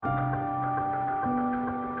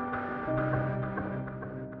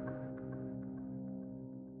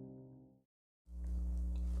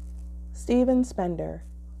Stephen Spender,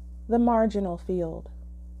 The Marginal Field.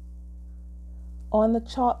 On the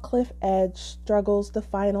chalk cliff edge struggles the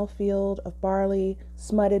final field of barley,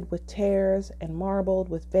 smutted with tears and marbled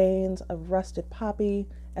with veins of rusted poppy,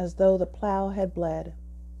 as though the plow had bled.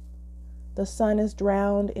 The sun is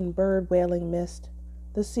drowned in bird-wailing mist.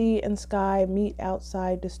 The sea and sky meet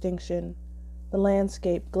outside distinction. The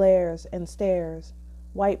landscape glares and stares,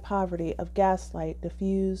 white poverty of gaslight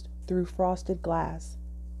diffused through frosted glass.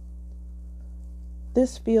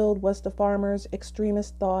 This field was the farmer's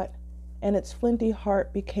extremist thought, and its flinty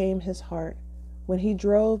heart became his heart, when he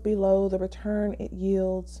drove below the return it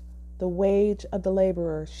yields, the wage of the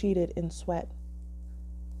laborer sheeted in sweat.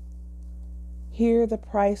 Here the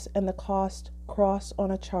price and the cost cross on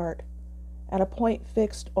a chart, at a point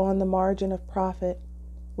fixed on the margin of profit,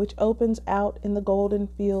 which opens out in the golden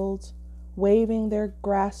fields, waving their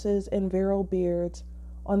grasses and virile beards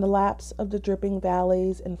on the laps of the dripping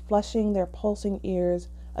valleys and flushing their pulsing ears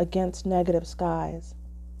against negative skies.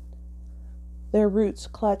 Their roots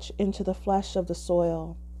clutch into the flesh of the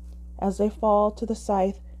soil. As they fall to the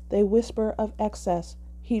scythe, they whisper of excess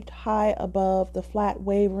heaped high above the flat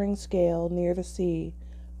wavering scale near the sea,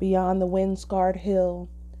 beyond the wind-scarred hill,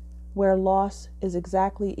 where loss is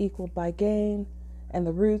exactly equaled by gain, and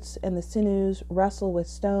the roots and the sinews wrestle with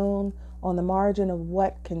stone on the margin of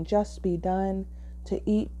what can just be done to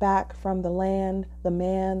eat back from the land the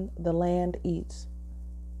man the land eats.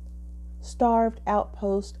 Starved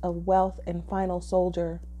outpost of wealth and final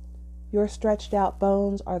soldier, your stretched out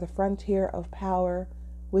bones are the frontier of power,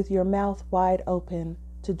 with your mouth wide open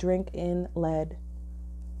to drink in lead.